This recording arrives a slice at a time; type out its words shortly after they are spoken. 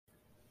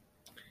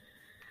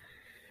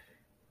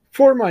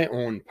For my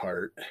own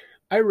part,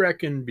 I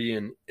reckon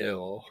being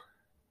ill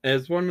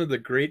as one of the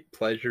great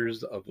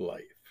pleasures of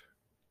life,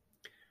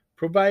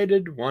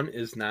 provided one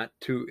is not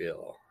too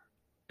ill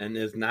and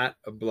is not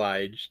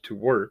obliged to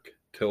work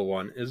till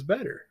one is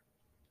better.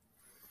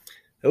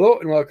 Hello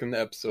and welcome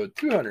to episode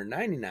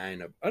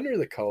 299 of Under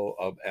the Cull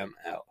of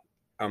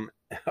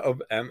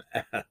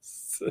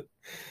MS.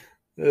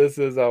 This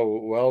is a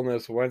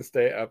Wellness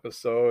Wednesday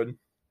episode.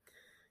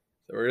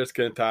 So we're just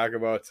going to talk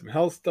about some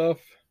health stuff.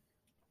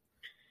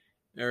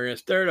 And we're going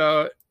to start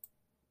out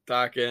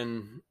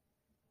talking.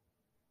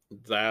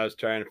 I was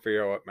trying to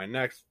figure out what my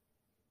next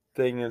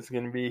thing is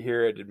going to be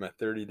here. I did my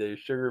 30-day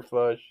sugar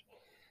flush.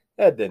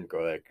 That didn't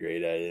go that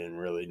great. I didn't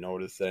really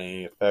notice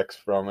any effects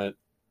from it.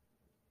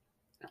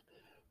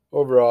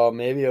 Overall,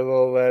 maybe a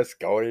little less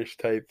goutish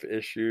type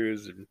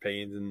issues and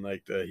pains in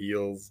like the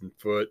heels and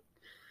foot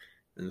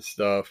and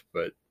stuff.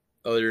 But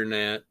other than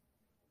that,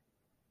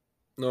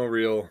 no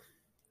real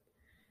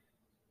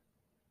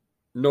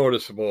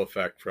noticeable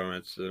effect from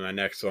it. So my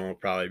next one will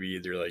probably be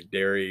either like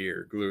dairy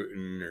or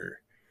gluten, or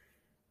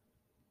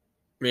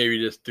maybe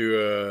just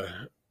do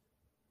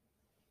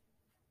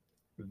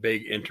a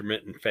big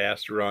intermittent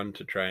fast run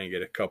to try and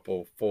get a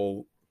couple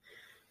full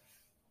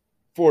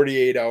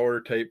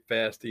 48-hour type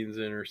fastings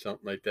in or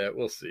something like that.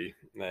 We'll see.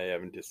 I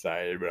haven't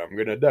decided, but I'm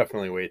going to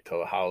definitely wait till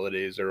the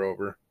holidays are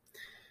over.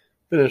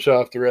 Finish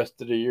off the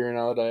rest of the year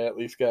now that I at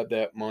least got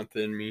that month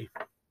in me.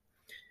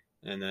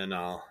 And then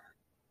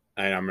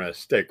I'm going to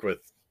stick with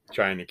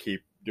trying to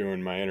keep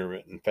doing my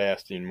intermittent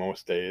fasting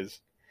most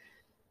days.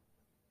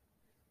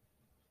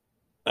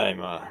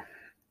 I'm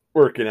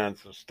working on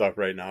some stuff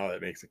right now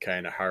that makes it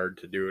kind of hard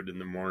to do it in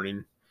the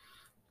morning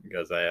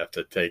because I have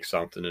to take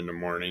something in the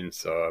morning.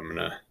 So I'm going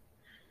to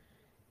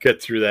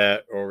get through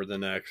that over the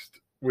next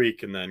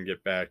week and then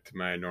get back to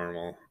my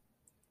normal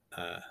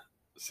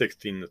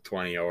 16 to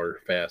 20 hour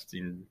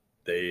fasting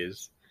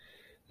days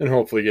and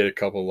hopefully get a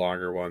couple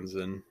longer ones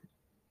in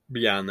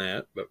beyond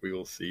that, but we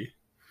will see.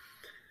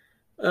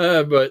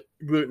 But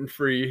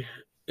gluten-free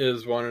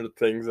is one of the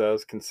things I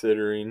was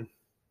considering.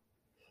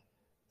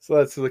 So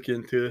let's look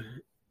into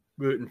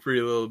gluten-free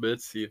a little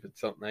bit, see if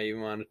it's something I even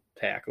want to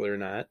tackle or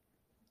not.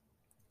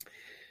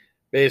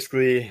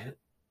 Basically,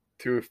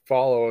 to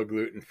follow a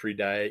gluten-free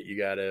diet, you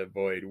got to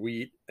avoid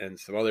wheat and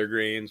some other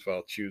grains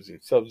while choosing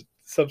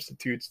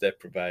substitutes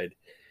that provide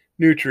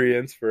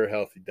nutrients for a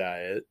healthy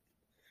diet.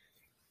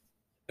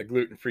 A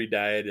gluten-free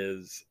diet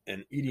is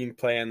an eating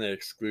plan that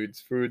excludes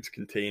foods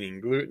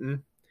containing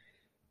gluten.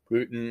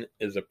 Gluten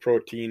is a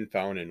protein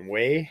found in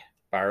whey,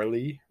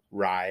 barley,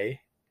 rye,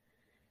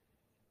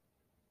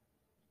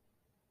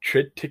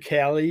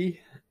 triticale,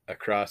 a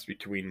cross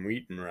between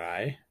wheat and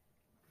rye.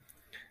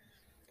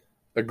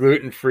 A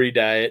gluten-free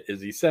diet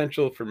is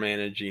essential for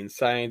managing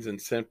signs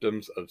and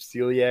symptoms of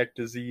celiac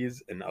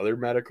disease and other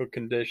medical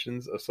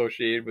conditions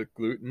associated with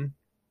gluten.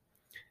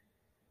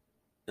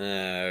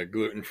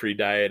 Gluten-free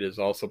diet is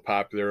also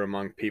popular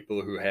among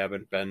people who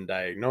haven't been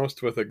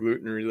diagnosed with a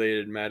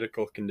gluten-related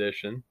medical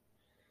condition.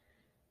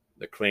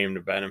 The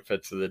claimed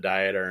benefits of the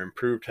diet are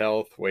improved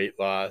health, weight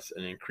loss,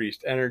 and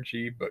increased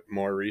energy, but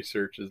more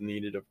research is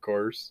needed, of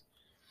course.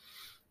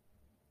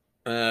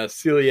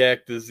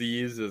 Celiac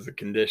disease is a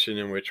condition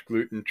in which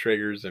gluten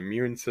triggers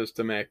immune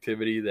system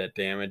activity that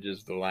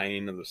damages the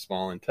lining of the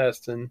small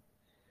intestine.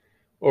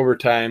 Over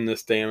time,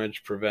 this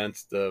damage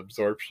prevents the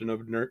absorption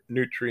of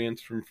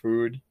nutrients from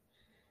food.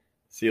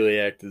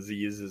 Celiac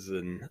disease is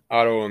an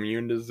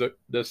autoimmune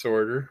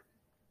disorder.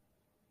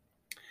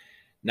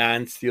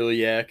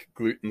 Non-celiac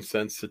gluten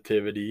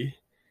sensitivity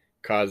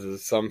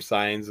causes some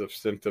signs of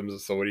symptoms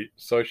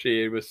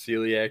associated with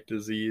celiac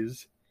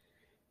disease,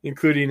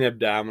 including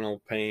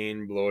abdominal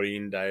pain,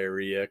 bloating,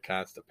 diarrhea,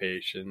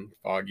 constipation,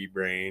 foggy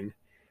brain,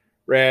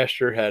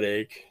 rash, or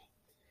headache,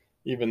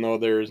 even though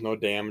there is no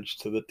damage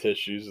to the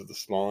tissues of the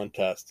small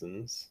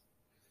intestines.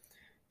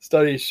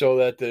 Studies show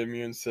that the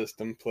immune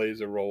system plays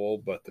a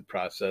role, but the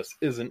process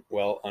isn't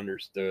well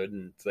understood.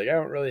 And it's like, I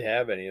don't really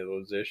have any of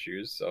those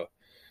issues, so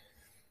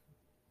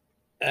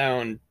I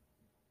don't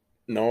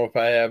know if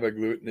I have a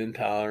gluten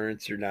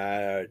intolerance or not.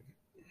 I'm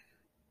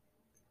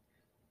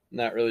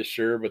not really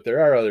sure, but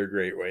there are other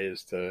great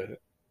ways to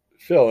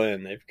fill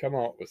in. They've come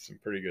out with some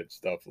pretty good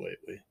stuff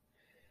lately.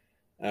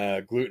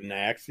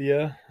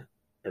 Glutanaxia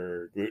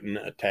or gluten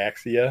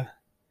ataxia,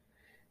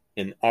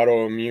 an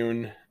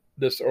autoimmune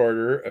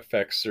disorder,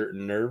 affects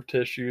certain nerve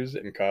tissues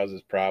and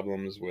causes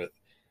problems with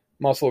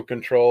muscle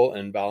control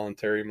and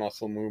voluntary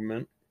muscle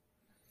movement,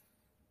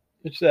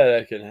 which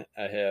that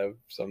I have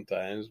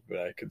sometimes, but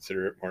I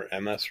consider it more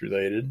MS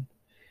related.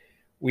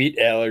 Wheat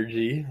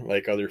allergy,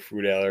 like other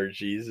food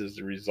allergies, is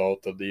the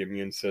result of the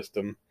immune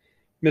system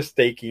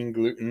mistaking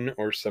gluten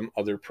or some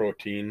other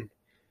protein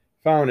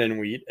found in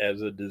wheat as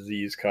a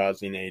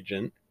disease-causing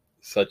agent,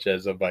 such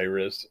as a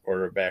virus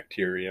or a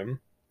bacterium.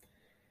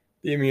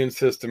 The immune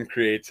system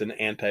creates an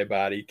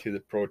antibody to the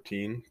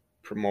protein,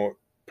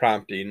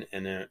 prompting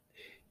an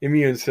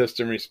immune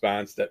system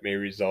response that may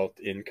result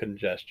in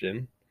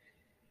congestion,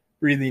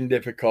 breathing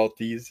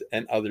difficulties,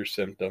 and other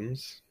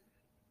symptoms.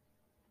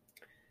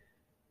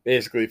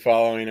 Basically,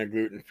 following a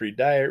gluten-free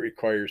diet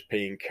requires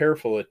paying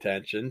careful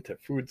attention to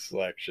food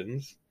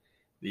selections,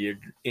 the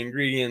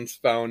ingredients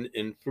found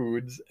in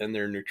foods, and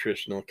their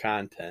nutritional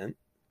content.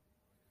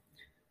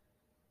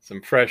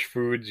 Some fresh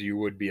foods you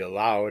would be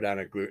allowed on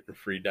a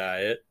gluten-free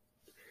diet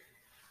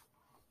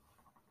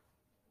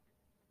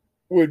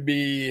would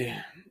be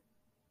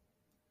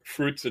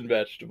fruits and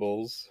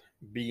vegetables,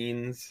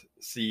 beans,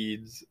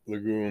 seeds,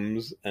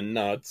 legumes, and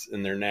nuts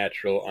in their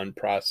natural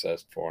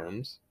unprocessed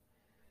forms,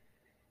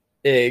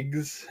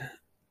 eggs,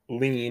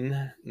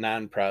 lean,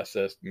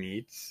 non-processed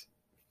meats,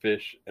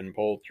 fish, and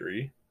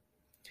poultry,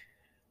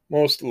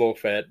 most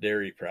low-fat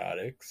dairy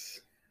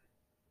products,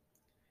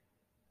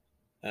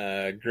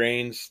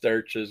 grains,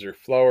 starches, or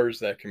flours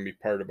that can be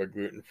part of a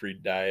gluten-free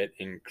diet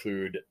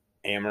include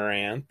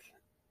amaranth,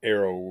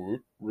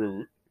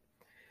 arrowroot,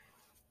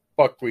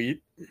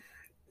 buckwheat,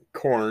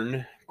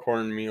 corn,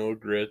 cornmeal,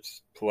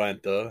 grits,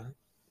 polenta,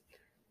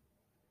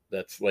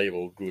 that's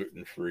labeled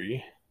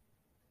gluten-free,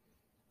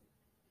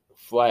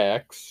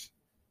 flax,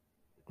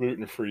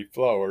 gluten-free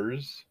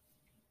flours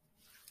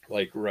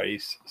like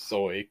rice,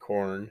 soy,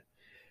 corn,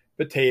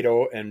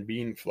 potato, and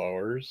bean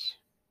flours,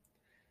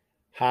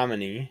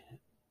 hominy,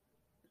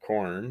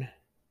 corn,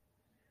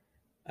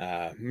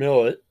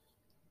 millet,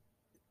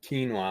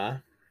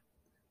 quinoa,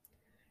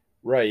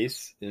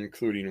 rice,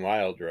 including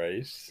wild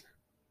rice,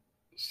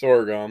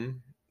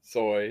 sorghum,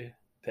 soy,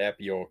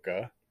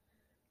 tapioca,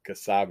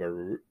 cassava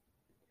root,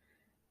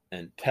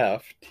 and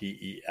teff,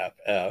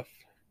 T-E-F-F,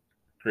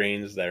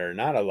 grains that are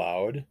not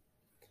allowed.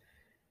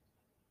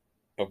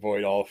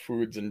 Avoid all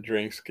foods and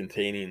drinks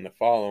containing the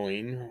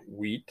following: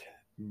 wheat,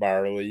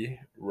 barley,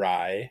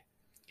 rye,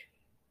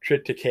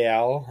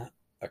 triticale,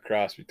 a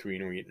cross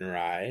between wheat and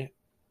rye,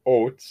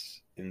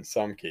 oats in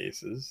some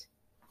cases.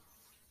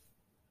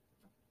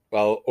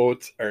 While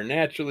oats are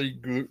naturally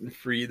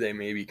gluten-free, they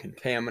may be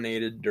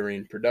contaminated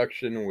during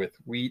production with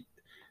wheat,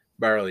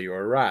 barley,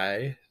 or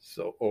rye,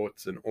 so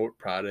oats and oat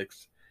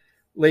products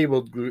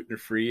labeled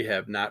gluten-free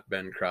have not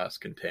been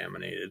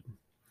cross-contaminated.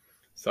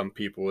 Some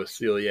people with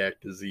celiac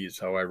disease,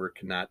 however,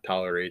 cannot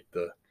tolerate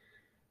the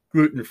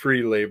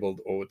gluten-free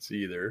labeled oats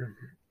either.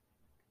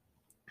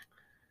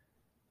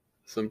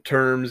 Some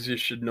terms you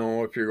should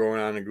know if you're going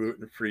on a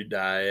gluten-free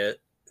diet.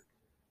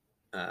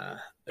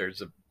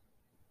 There's a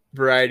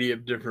variety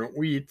of different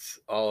wheats,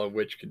 all of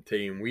which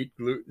contain wheat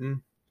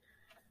gluten.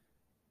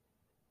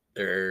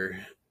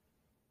 They're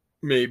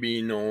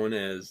maybe known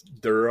as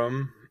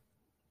durum,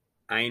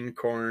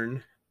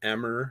 einkorn,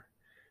 emmer,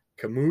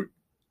 kamut,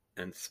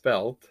 and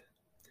spelt.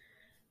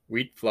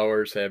 Wheat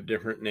flours have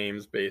different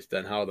names based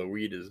on how the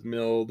wheat is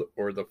milled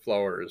or the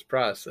flour is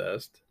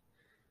processed.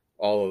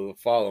 All of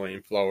the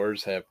following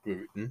flours have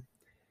gluten: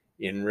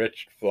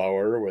 enriched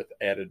flour with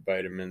added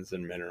vitamins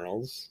and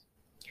minerals,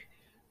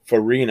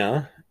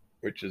 farina,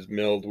 which is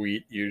milled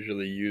wheat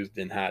usually used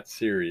in hot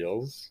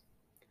cereals,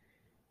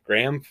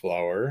 gram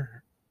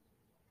flour,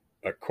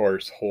 a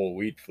coarse whole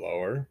wheat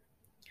flour,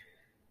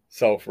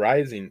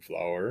 self-rising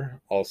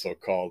flour, also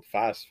called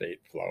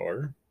phosphate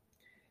flour,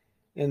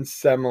 and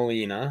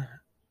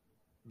semolina,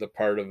 the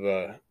part of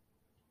the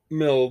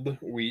milled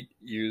wheat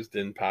used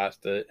in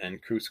pasta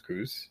and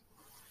couscous.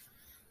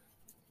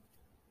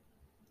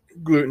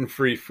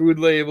 Gluten-free food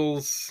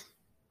labels.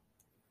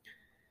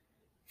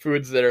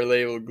 Foods that are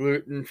labeled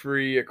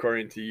gluten-free,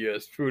 according to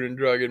U.S. Food and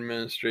Drug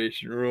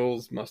Administration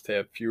rules, must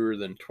have fewer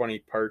than 20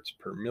 parts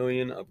per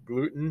million of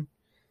gluten.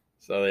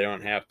 So they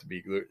don't have to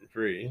be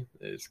gluten-free.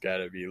 It's got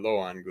to be low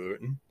on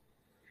gluten.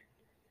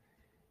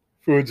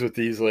 Foods with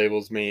these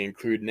labels may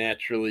include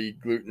naturally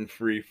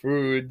gluten-free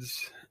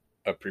foods,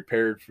 a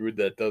prepared food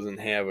that doesn't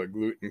have a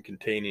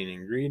gluten-containing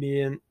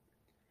ingredient,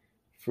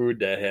 food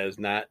that has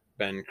not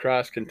been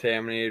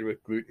cross-contaminated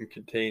with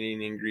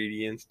gluten-containing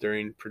ingredients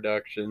during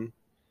production,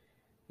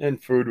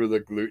 and food with a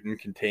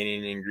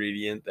gluten-containing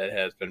ingredient that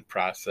has been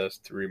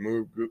processed to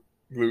remove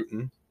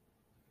gluten.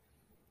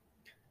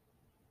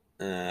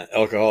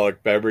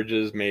 Alcoholic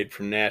beverages made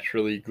from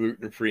naturally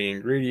gluten-free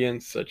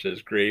ingredients such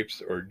as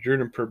grapes or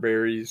juniper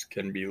berries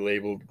can be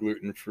labeled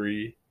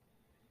gluten-free.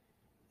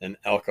 An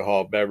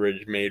alcohol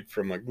beverage made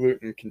from a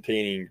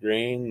gluten-containing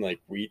grain like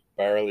wheat,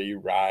 barley,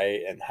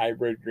 rye, and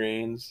hybrid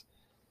grains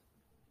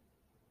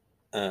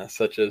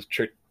such as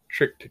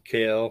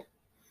triticale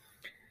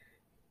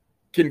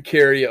can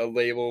carry a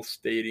label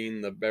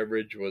stating the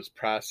beverage was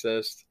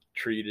processed,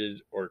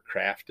 treated, or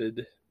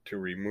crafted to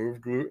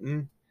remove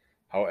gluten.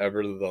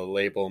 However, the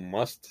label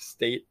must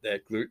state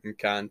that gluten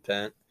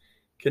content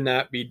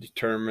cannot be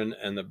determined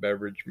and the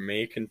beverage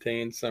may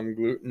contain some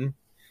gluten.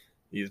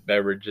 These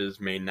beverages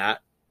may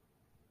not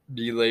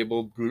be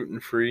labeled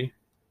gluten-free.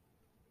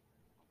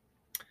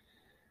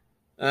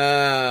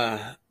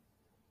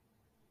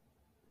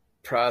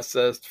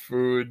 Processed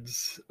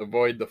foods.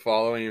 Avoid the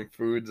following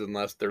foods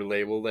unless they're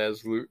labeled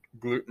as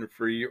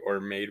gluten-free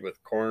or made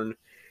with corn,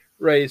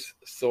 rice,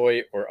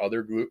 soy, or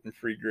other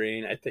gluten-free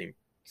grain. I think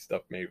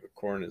stuff made with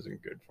corn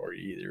isn't good for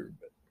you either,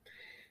 but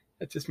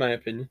that's just my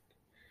opinion.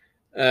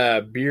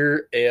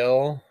 Beer,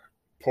 ale,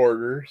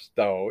 porter,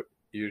 stout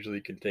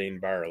usually contain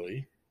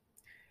barley.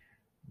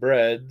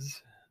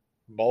 breads,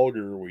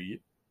 bulgur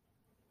wheat,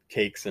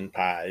 cakes and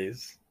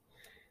pies,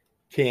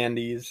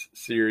 candies,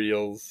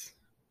 cereals,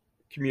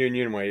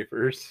 communion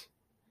wafers,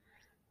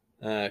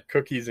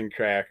 cookies and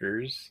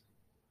crackers,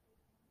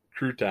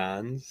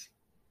 croutons,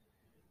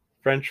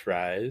 French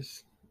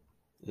fries.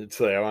 It's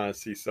like I want to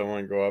see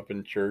someone go up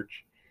in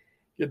church,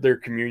 get their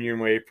communion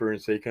wafer,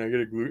 and say, "Can I get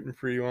a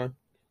gluten-free one?"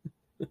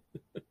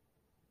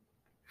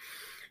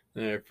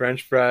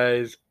 French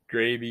fries,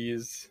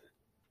 gravies,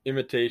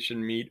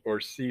 imitation meat or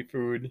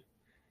seafood,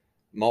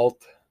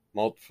 malt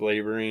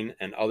flavoring,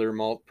 and other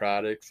malt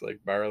products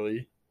like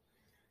barley,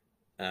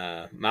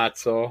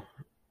 matzo.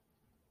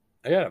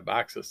 I got a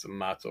box of some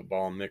matzo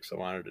ball mix I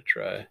wanted to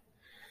try.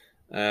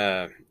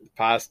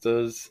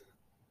 Pastas,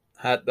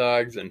 hot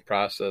dogs, and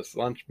processed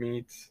lunch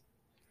meats,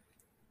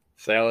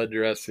 salad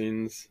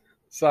dressings,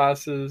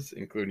 sauces,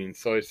 including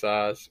soy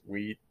sauce,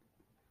 wheat,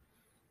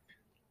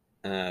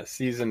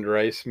 seasoned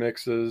rice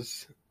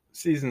mixes,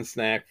 seasoned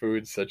snack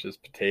foods such as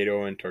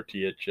potato and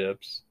tortilla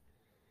chips,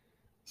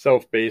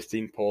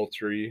 self-basting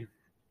poultry,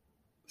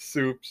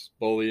 soups,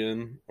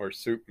 bouillon, or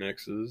soup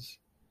mixes,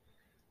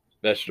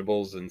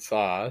 vegetables and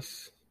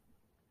sauce.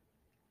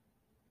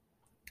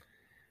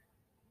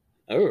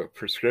 Oh,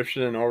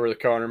 prescription and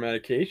over-the-counter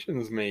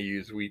medications may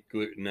use wheat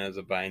gluten as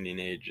a binding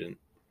agent.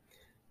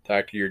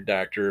 Talk to your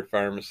doctor or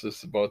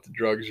pharmacist about the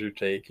drugs you're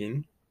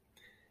taking.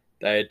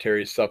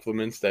 Dietary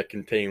supplements that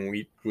contain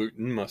wheat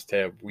gluten must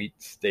have wheat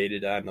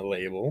stated on the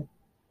label.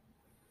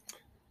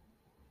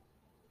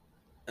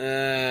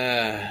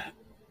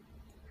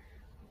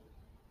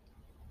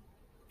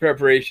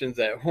 Preparations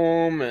at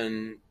home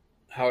and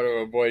how to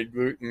avoid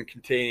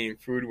gluten-containing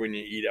food when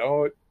you eat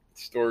out.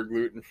 Store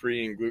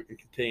gluten-free and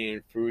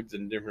gluten-containing foods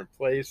in different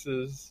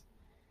places.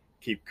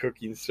 Keep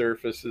cooking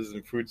surfaces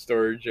and food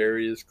storage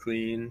areas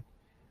clean.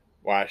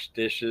 Wash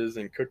dishes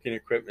and cooking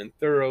equipment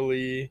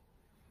thoroughly.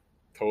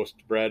 Toast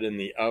bread in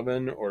the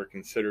oven or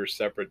consider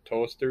separate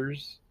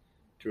toasters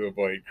to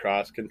avoid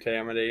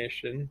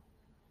cross-contamination.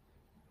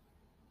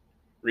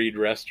 Read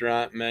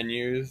restaurant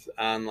menus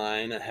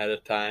online ahead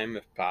of time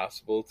if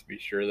possible to be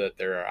sure that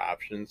there are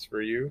options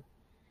for you.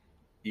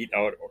 Eat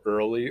out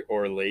early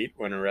or late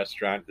when a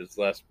restaurant is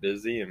less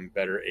busy and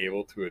better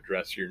able to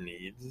address your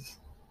needs.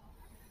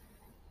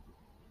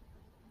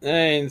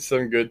 And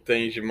some good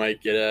things you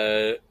might get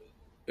at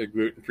a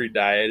gluten-free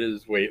diet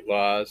is weight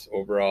loss,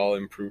 overall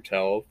improved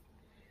health,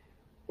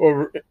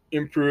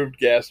 improved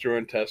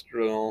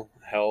gastrointestinal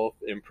health,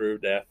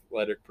 improved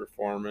athletic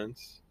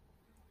performance.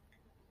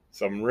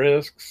 Some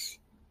risks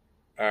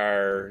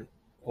are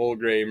whole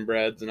grain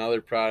breads and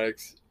other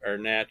products are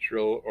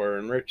natural or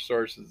enriched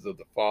sources of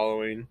the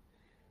following,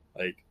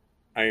 like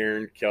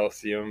iron,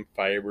 calcium,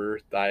 fiber,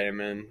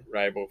 thiamine,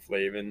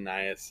 riboflavin,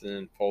 niacin,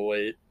 and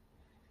folate.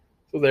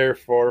 So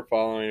therefore,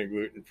 following a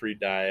gluten-free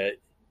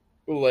diet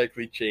will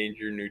likely change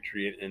your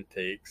nutrient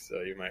intake,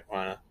 so you might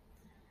want to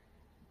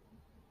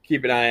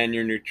keep an eye on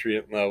your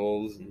nutrient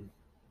levels and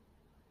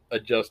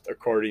adjust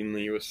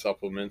accordingly with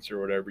supplements or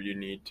whatever you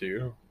need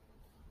to.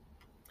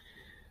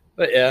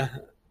 But yeah,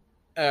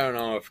 I don't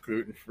know if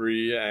gluten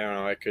free. I don't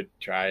know. I could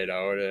try it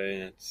out. I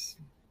mean, it's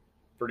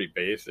pretty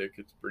basic.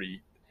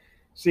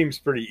 Seems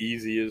pretty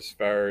easy as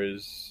far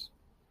as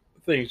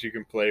things you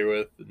can play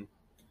with and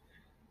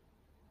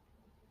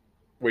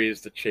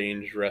ways to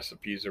change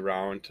recipes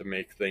around to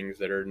make things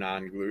that are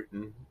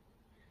non-gluten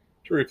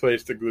to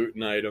replace the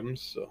gluten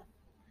items. So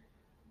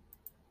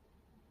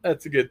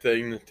that's a good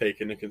thing to take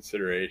into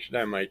consideration.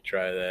 I might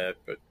try that,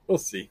 but we'll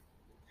see.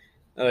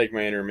 I like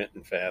my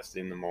intermittent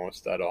fasting the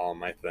most out of all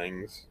my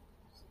things.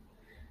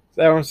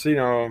 So I don't see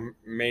no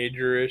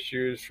major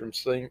issues from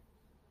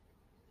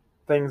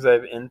things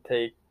I've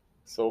intake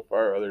so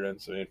far, other than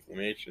some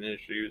inflammation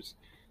issues,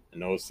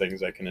 and those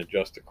things I can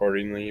adjust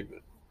accordingly. But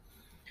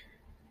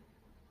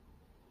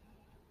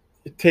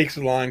it takes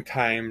a long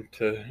time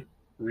to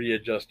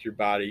readjust your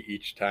body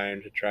each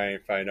time to try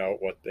and find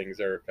out what things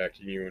are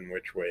affecting you in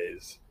which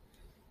ways.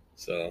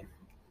 So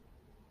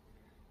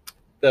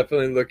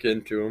definitely look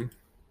into them.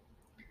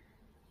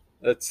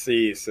 Let's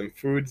see, some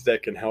foods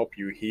that can help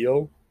you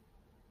heal.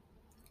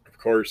 Of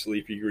course,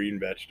 leafy green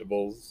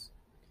vegetables.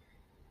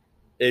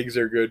 Eggs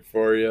are good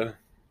for you.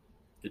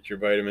 Get your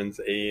vitamins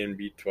A and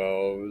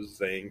B12,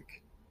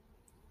 zinc.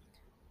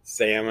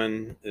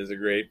 Salmon is a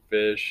great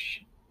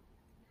fish.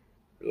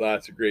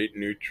 Lots of great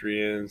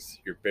nutrients.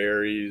 Your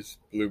berries,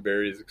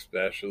 blueberries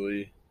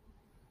especially,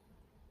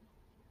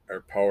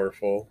 are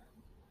powerful.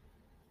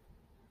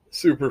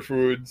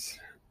 Superfoods,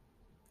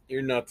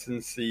 your nuts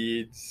and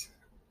seeds,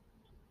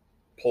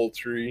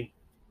 poultry,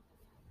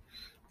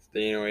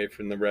 staying away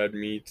from the red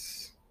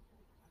meats,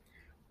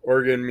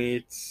 organ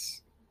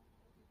meats.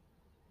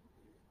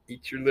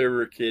 Eat your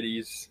liver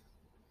kitties.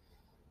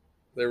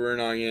 Liver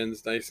and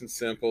onions, nice and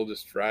simple.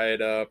 Just fry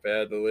it up,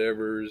 add the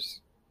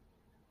livers.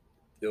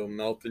 It'll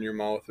melt in your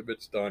mouth if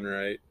it's done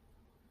right.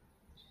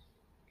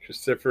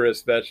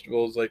 Cruciferous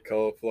vegetables like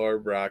cauliflower,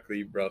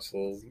 broccoli,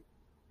 Brussels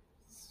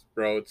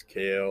sprouts,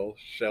 kale,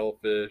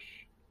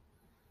 shellfish,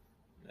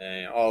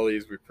 And all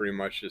these we pretty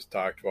much just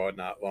talked about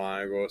not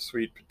long ago.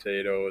 Sweet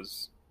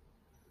potatoes.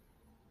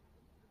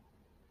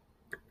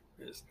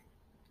 Just,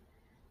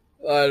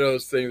 a lot of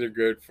those things are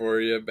good for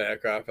you.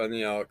 Back off on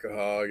the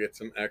alcohol. Get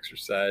some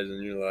exercise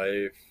in your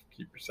life.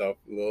 Keep yourself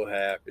a little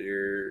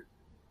happier.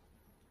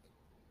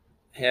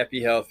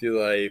 Happy, healthy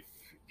life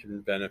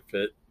can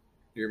benefit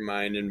your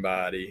mind and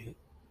body.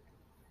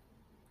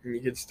 And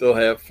you can still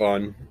have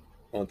fun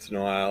once in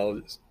a while.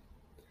 Just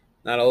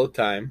not all the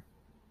time.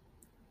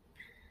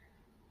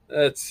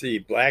 Let's see.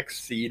 Black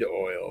seed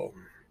oil.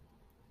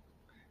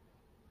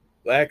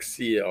 Black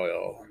seed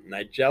oil,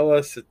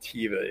 Nigella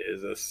sativa,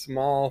 is a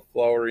small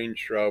flowering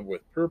shrub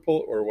with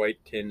purple or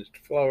white tinged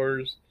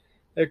flowers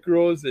that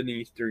grows in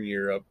Eastern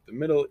Europe, the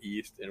Middle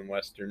East, and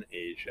Western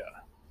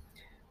Asia.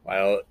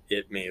 While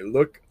it may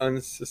look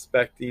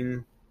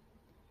unsuspecting,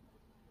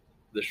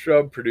 the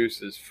shrub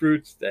produces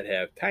fruits that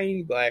have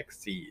tiny black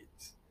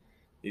seeds.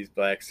 These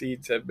black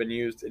seeds have been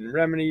used in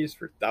remedies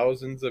for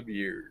thousands of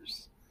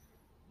years.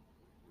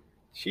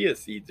 Chia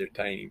seeds are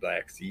tiny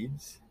black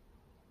seeds.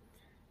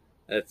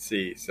 Let's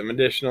see. Some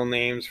additional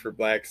names for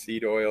black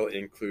seed oil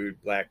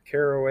include black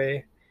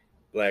caraway,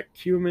 black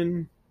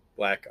cumin,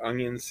 black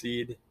onion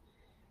seed,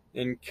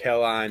 and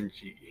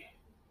kalonji.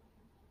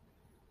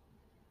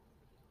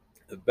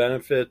 The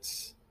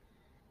benefits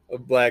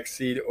of black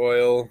seed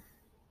oil: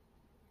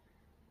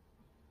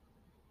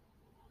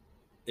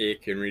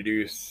 it can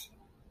reduce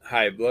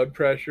high blood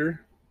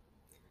pressure,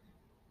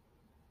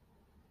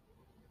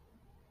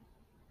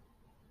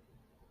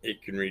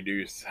 it can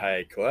reduce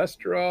high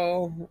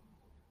cholesterol,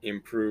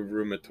 improve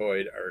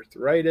rheumatoid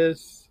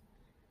arthritis,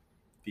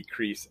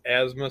 decrease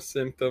asthma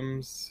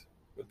symptoms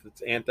with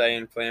its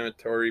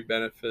anti-inflammatory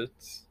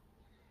benefits,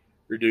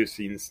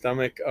 reducing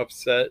stomach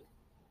upset.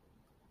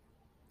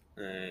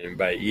 And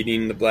by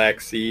eating the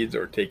black seeds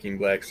or taking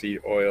black seed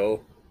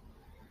oil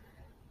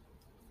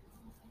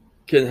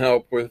can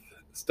help with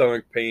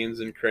stomach pains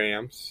and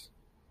cramps.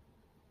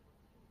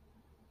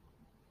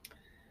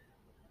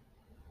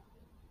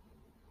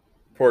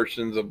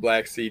 Portions of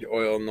black seed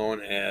oil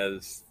known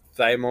as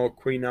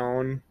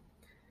thymoquinone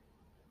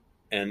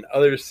and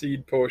other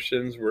seed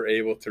potions were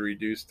able to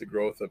reduce the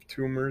growth of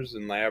tumors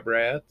in lab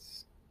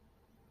rats.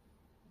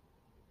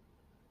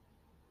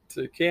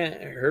 So it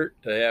can't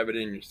hurt to have it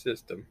in your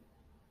system.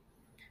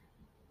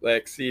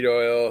 Black seed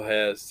oil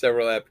has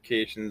several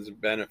applications and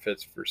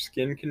benefits for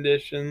skin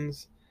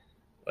conditions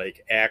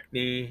like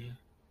acne,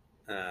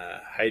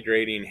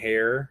 hydrating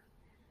hair,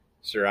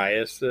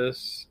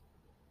 psoriasis,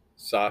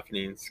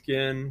 softening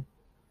skin,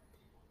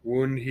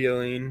 wound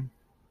healing.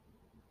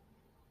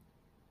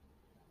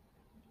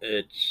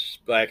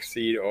 Black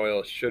seed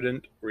oil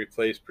shouldn't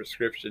replace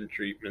prescription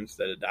treatments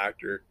that a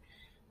doctor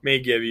may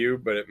give you,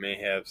 but it may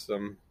have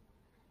some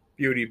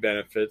beauty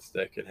benefits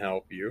that can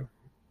help you.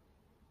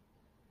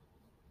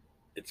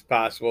 It's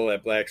possible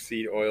that black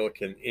seed oil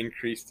can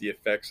increase the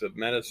effects of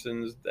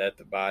medicines that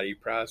the body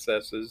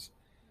processes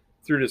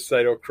through the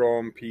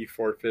cytochrome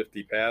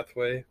P450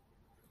 pathway.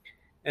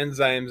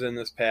 Enzymes in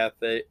this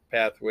pathway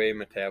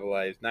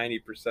metabolize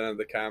 90% of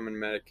the common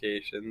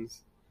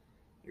medications.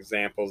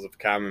 Examples of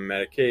common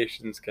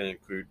medications can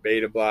include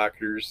beta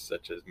blockers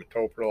such as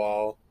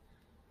metoprolol,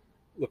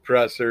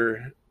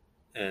 Lipitor,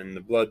 and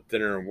the blood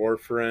thinner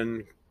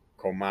warfarin,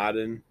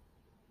 Coumadin.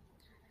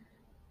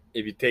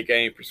 If you take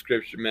any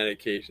prescription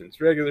medications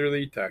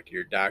regularly, talk to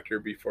your doctor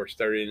before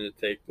starting to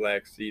take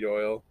black seed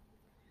oil.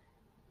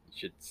 You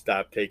should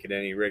stop taking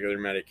any regular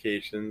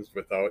medications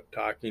without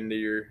talking to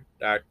your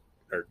doctor,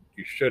 or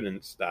you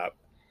shouldn't stop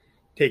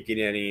taking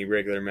any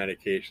regular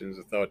medications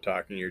without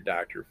talking to your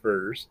doctor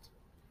first.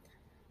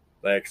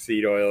 Black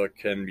seed oil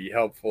can be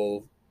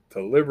helpful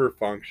to liver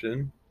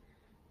function,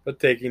 but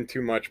taking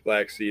too much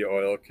black seed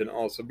oil can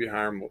also be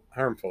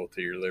harmful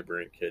to your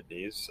liver and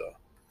kidneys. So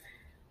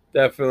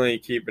definitely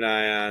keep an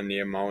eye on the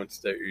amounts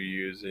that you're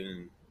using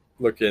and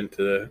look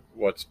into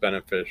what's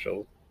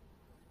beneficial.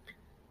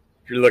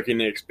 If you're looking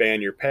to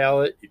expand your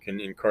palate, you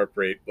can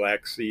incorporate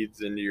black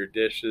seeds into your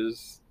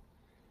dishes.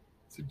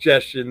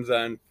 Suggestions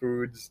on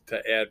foods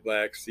to add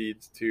black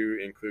seeds to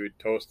include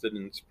toasted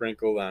and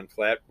sprinkled on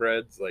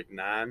flatbreads like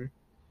naan,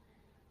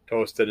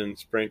 toasted and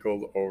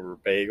sprinkled over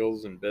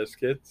bagels and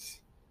biscuits,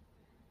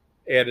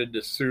 added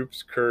to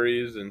soups,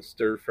 curries, and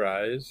stir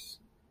fries,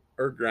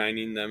 or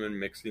grinding them and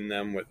mixing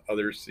them with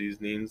other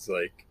seasonings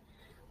like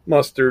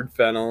mustard,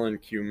 fennel,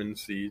 and cumin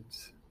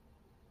seeds.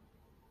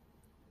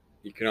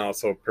 You can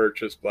also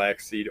purchase black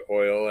seed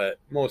oil at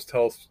most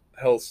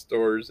health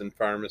stores and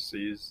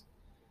pharmacies.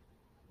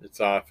 It's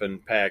often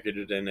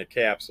packaged into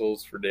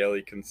capsules for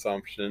daily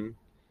consumption.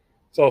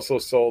 It's also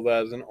sold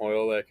as an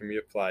oil that can be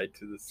applied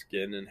to the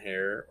skin and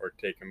hair or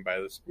taken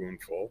by the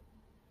spoonful.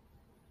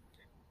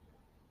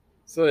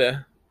 So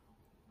yeah,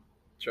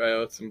 try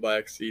out some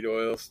black seed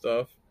oil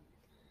stuff.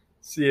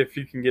 See if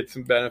you can get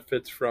some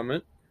benefits from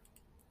it.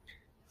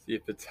 See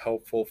if it's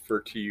helpful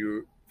for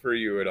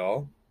you at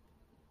all.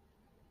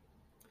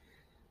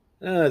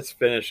 Let's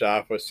finish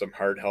off with some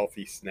heart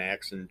healthy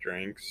snacks and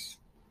drinks.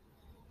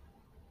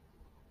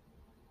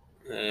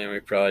 And we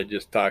probably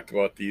just talked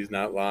about these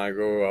not long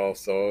ago.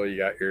 Also, you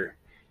got your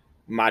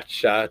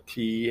matcha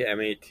tea,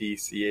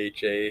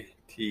 matcha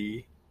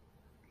tea,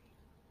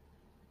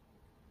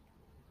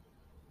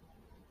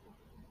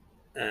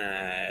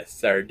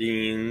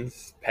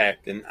 sardines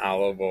packed in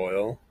olive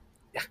oil,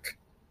 yuck,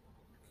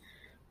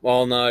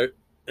 walnut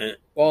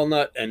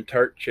and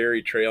tart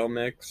cherry trail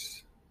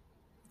mix.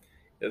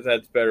 Because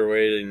that's a better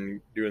way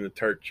than doing the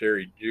tart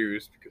cherry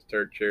juice, because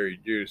tart cherry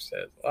juice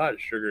has a lot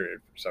of sugar in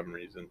it for some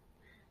reason.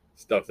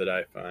 Stuff that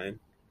I find.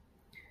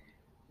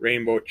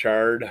 Rainbow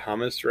charred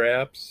hummus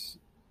wraps.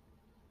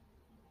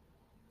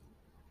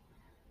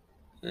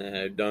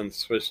 I've done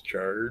Swiss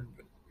chard,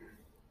 but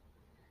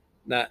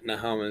not in a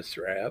hummus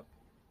wrap.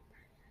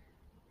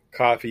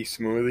 Coffee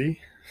smoothie.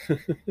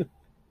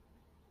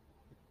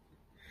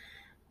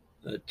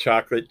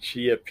 Chocolate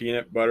chia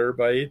peanut butter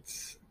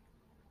bites.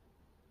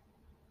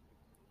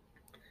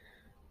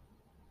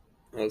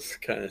 Those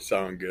kind of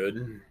sound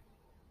good.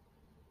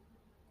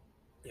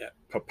 Yeah,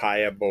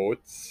 papaya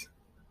boats.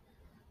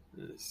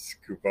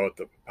 Scoop out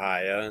the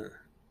papaya.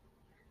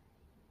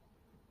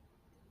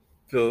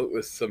 Fill it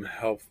with some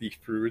healthy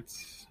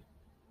fruits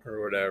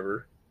or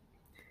whatever.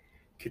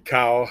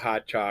 Cacao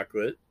hot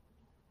chocolate.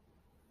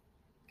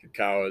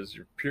 Cacao is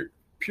your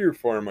pure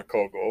form of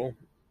cocoa.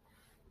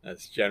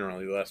 That's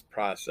generally less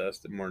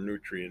processed and more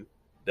nutrient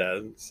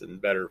dense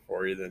and better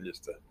for you than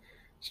just a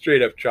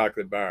straight up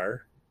chocolate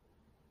bar.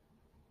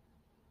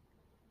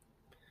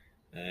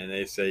 And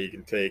they say you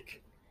can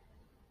take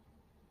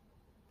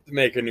to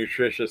make a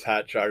nutritious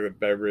hot chocolate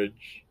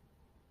beverage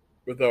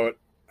without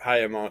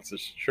high amounts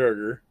of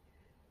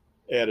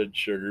added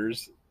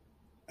sugars.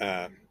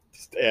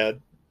 Just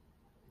add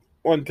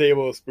 1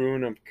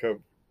 tablespoon of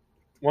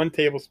 1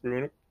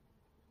 tablespoon.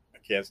 I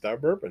can't stop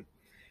burping.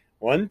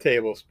 1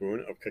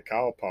 tablespoon of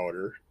cacao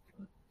powder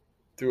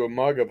to a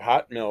mug of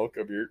hot milk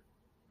of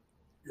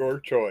your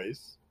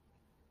choice.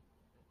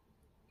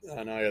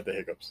 Now I got the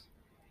hiccups.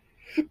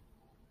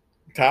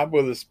 Top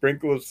with a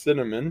sprinkle of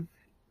cinnamon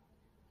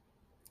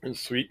and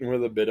sweeten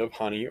with a bit of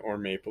honey or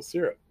maple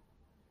syrup.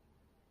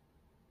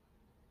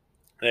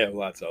 They have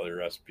lots of other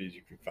recipes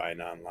you can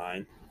find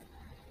online.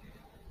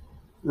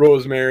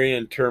 Rosemary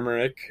and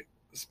turmeric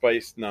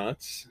spiced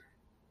nuts.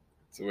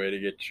 It's a way to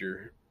get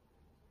your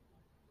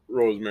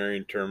rosemary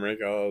and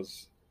turmeric. All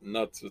those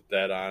nuts with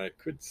that on it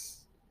could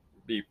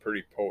be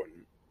pretty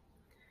potent.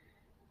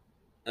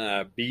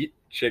 Beet,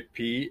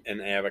 chickpea,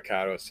 and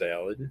avocado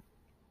salad.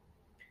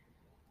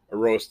 A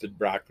roasted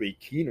broccoli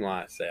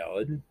quinoa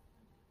salad.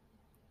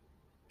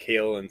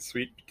 Kale and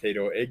sweet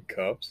potato egg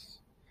cups.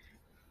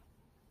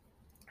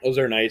 Those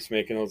are nice,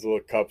 making those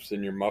little cups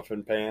in your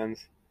muffin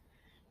pans.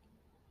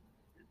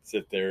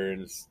 Sit there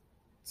and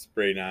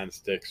spray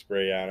non-stick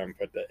spray on them,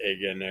 put the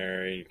egg in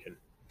there, and you can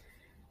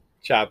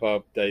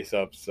dice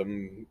up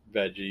some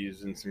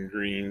veggies and some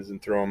greens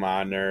and throw them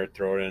on there,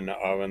 throw it in the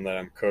oven, let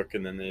them cook,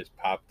 and then they just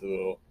pop the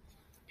little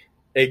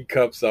egg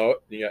cups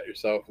out. You got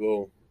yourself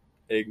little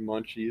egg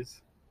munchies.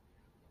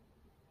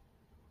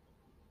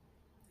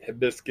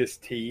 Hibiscus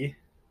tea.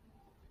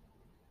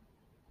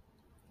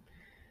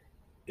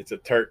 It's a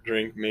tart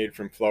drink made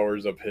from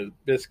flowers of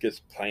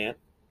hibiscus plant.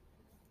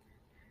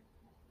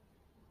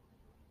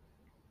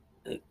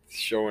 It's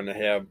shown to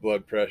have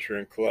blood pressure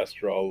and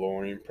cholesterol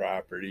lowering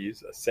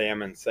properties. A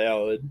salmon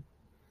salad.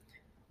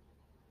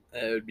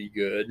 That would be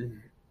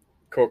good.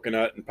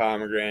 Coconut and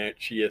pomegranate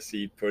chia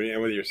seed pudding.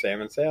 And with your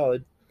salmon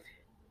salad,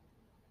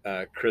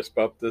 crisp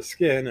up the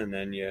skin, and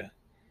then you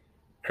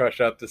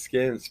crush up the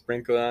skin and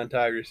sprinkle it on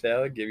top of your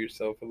salad. Give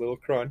yourself a little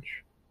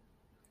crunch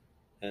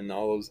and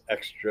all those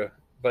extra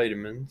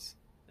vitamins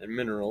and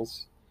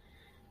minerals.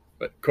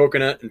 But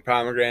coconut and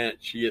pomegranate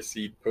chia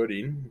seed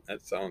pudding,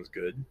 that sounds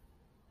good.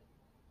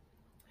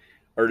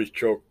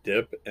 Artichoke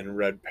dip and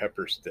red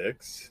pepper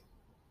sticks.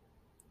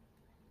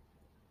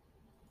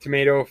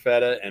 Tomato,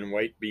 feta, and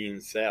white bean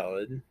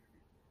salad.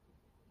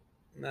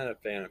 Not a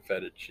fan of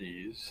feta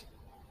cheese.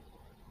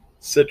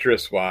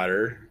 Citrus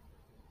water.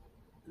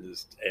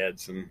 Just add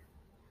some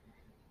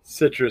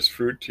citrus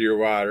fruit to your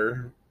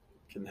water.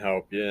 Can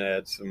help you.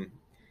 Add some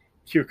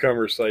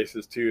cucumber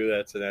slices too.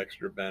 That's an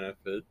extra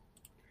benefit.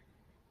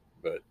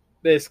 But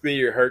basically,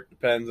 your heart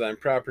depends on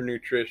proper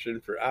nutrition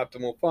for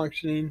optimal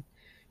functioning.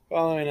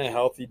 Following a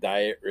healthy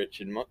diet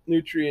rich in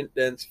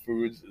nutrient-dense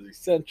foods is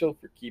essential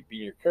for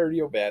keeping your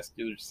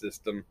cardiovascular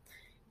system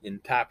in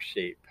top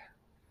shape.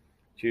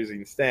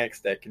 Choosing snacks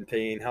that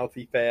contain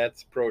healthy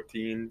fats,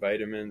 protein,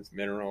 vitamins,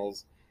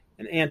 minerals,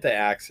 and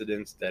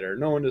antioxidants that are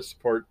known to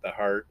support the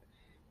heart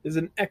is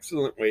an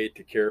excellent way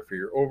to care for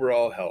your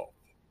overall health.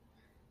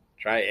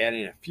 Try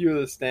adding a few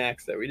of the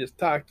snacks that we just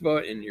talked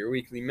about in your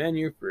weekly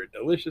menu for a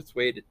delicious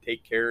way to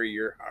take care of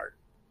your heart.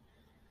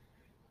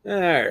 All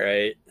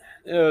right,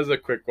 it was a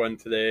quick one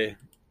today.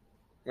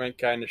 Went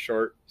kind of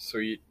short,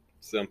 sweet,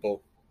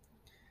 simple.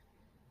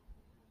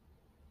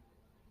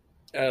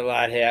 Got a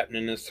lot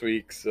happening this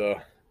week,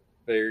 so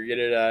figure get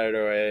it out of the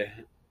way.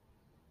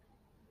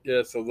 Get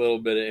us a little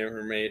bit of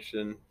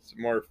information, some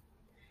more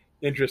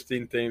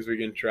interesting things we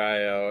can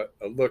try out,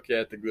 a look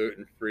at the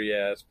gluten-free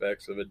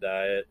aspects of a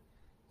diet,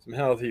 some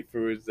healthy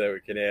foods that we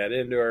can add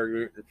into our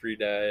gluten-free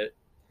diet.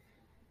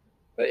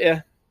 But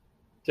yeah,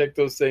 check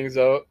those things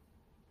out.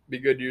 Be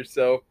good to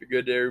yourself, be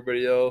good to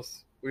everybody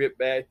else. We'll get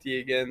back to you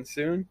again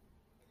soon.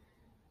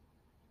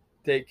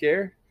 Take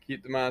care,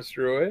 keep the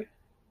monster away,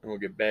 and we'll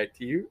get back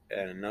to you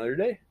at another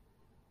day.